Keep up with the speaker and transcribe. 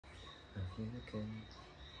again.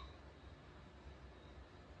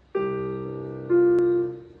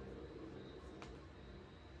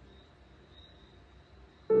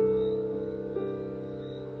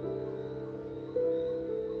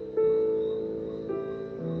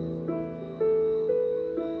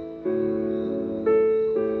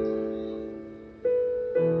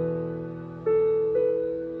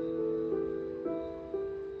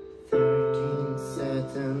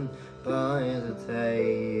 Sitting by the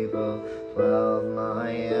table, 12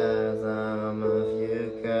 my years, I'm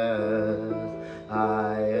Ophiuchus.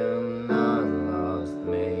 I am not lost,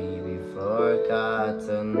 maybe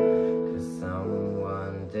forgotten, 'cause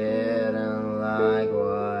someone didn't like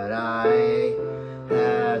what I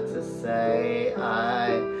had to say.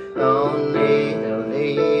 I don't need a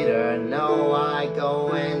leader, no, I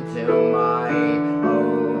go into my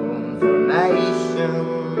own formation.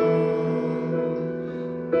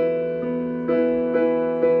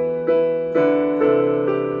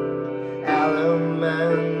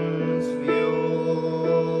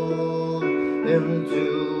 Fuel into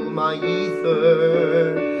my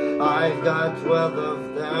ether, I've got 12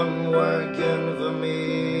 of them working for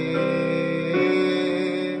me.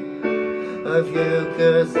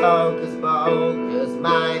 Ophiuchus, hocus pocus,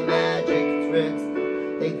 my magic tricks,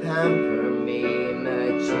 they pamper me.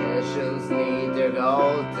 Magicians need their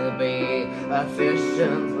gold to be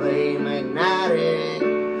efficiently magnetic,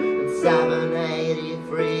 and 780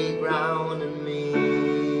 free ground in me.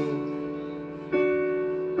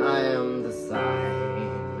 I am the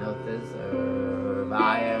sign of this earth,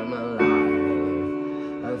 I am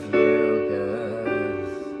alive, Ophiuchus.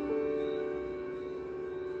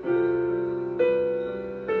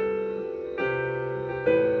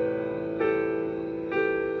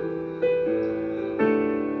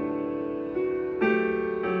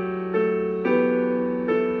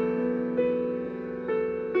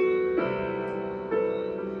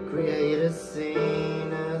 Create a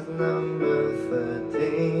scene as number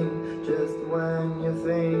 13, just when you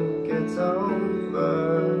think it's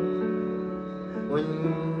over, when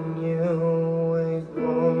you wait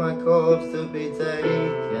for my corpse to be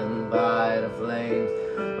taken by the flames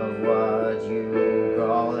of what you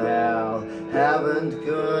call hell. Heaven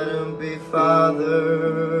couldn't be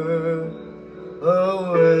farther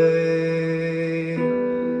away.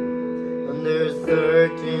 And there's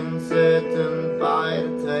 13 sitting by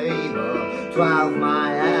the table, 12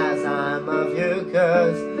 my ass, I'm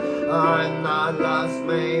Ophiuchus. I'm not lost,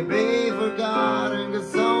 maybe forgotten, 'cause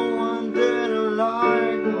someone didn't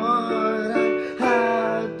like what I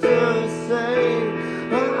had to say.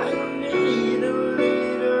 I don't need a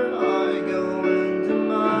leader, I go into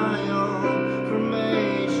my own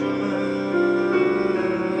formation.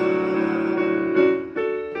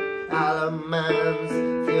 Elements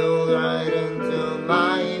fuel right into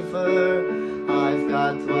my fur, I've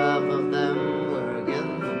got 12 of them working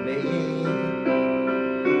for me.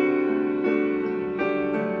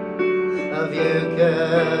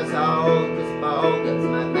 Ophiuchus, hocus pocus,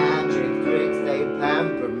 my magic tricks, they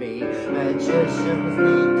pamper me. Magicians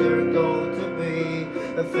need their gold to be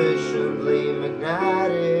efficiently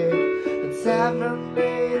magnetic, and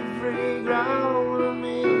 780 free ground on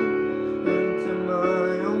me. Into my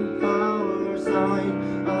own power sign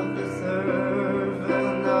of this earth,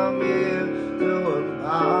 and I'm here to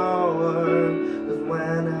empower. 'Cause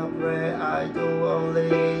when I pray, I do only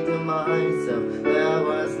to myself. There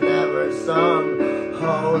was never some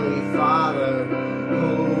Holy Father who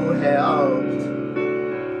helped.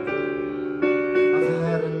 I've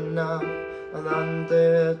had enough and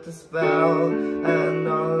undid the spell, and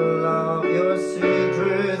all of your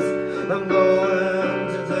secrets I'm going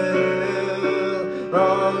to tell.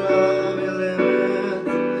 All of your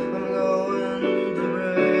limits I'm going to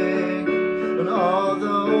break, and all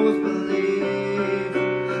those beliefs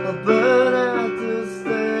I'll burn at the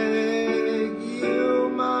stake. You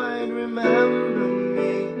might remember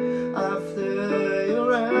me after you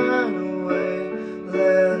ran away,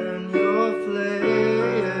 letting your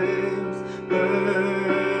flames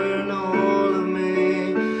burn all of me.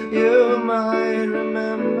 You might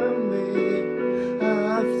remember me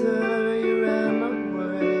after you ran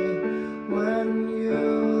away, when you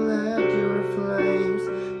let your flames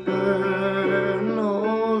burn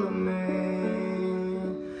all of me.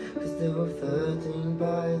 'Cause there were 13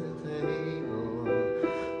 by the table,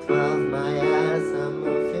 12 my ass, I'm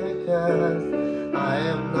Ophiuchus. I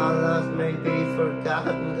am not lost, maybe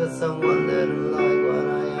forgotten, 'cause someone didn't like what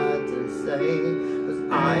I had to say. 'Cause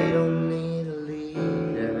I don't need a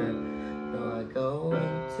leader, no, I go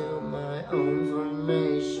into my own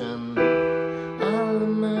formation.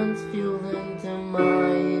 Elements fuel into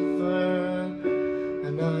my fur,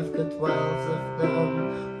 and I I've got 12 of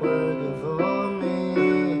them working for me.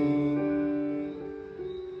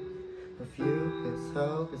 Ophiuchus,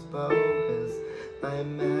 hocus pocus, my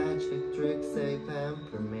magic tricks, they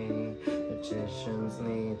pamper me. Magicians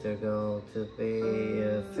need their gold to be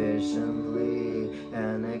efficiently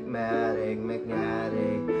enigmatic,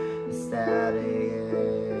 magnetic, ecstatic.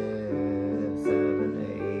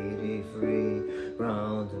 783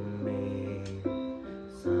 round me,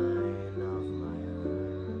 sign of my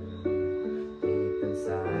earth, deep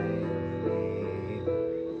inside of me.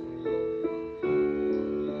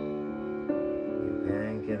 You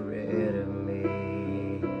can't get rid of me,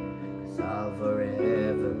 'cause I'll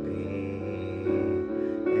forever be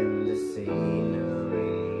in the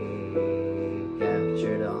scenery,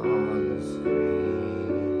 captured on the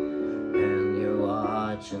screen. And you're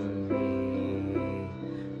watching me,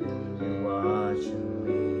 and you're watching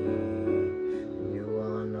me, and you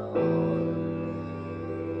want all of me,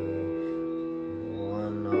 you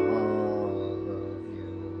want all of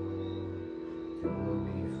you to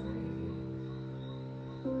be free.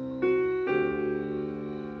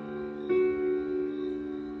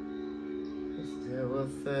 There were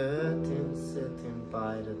 13 sitting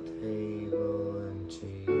by the table, and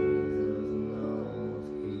Jesus knows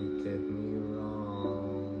he did me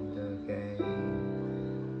wrong. The game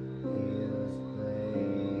he was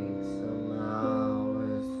playing somehow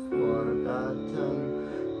is forgotten.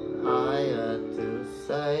 I had to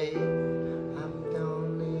say, I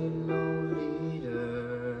don't need no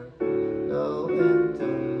leader, go into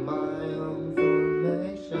my own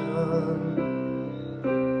formation.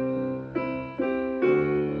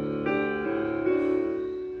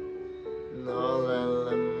 All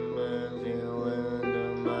elements you into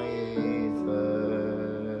my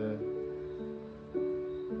ether.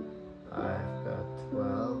 I've got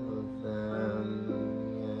 12 of them,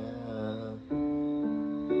 yeah,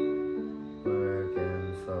 working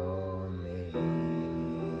for me.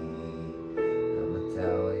 I'ma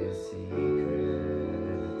tell you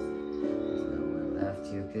secrets, there's nowhere left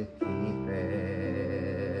you could keep it.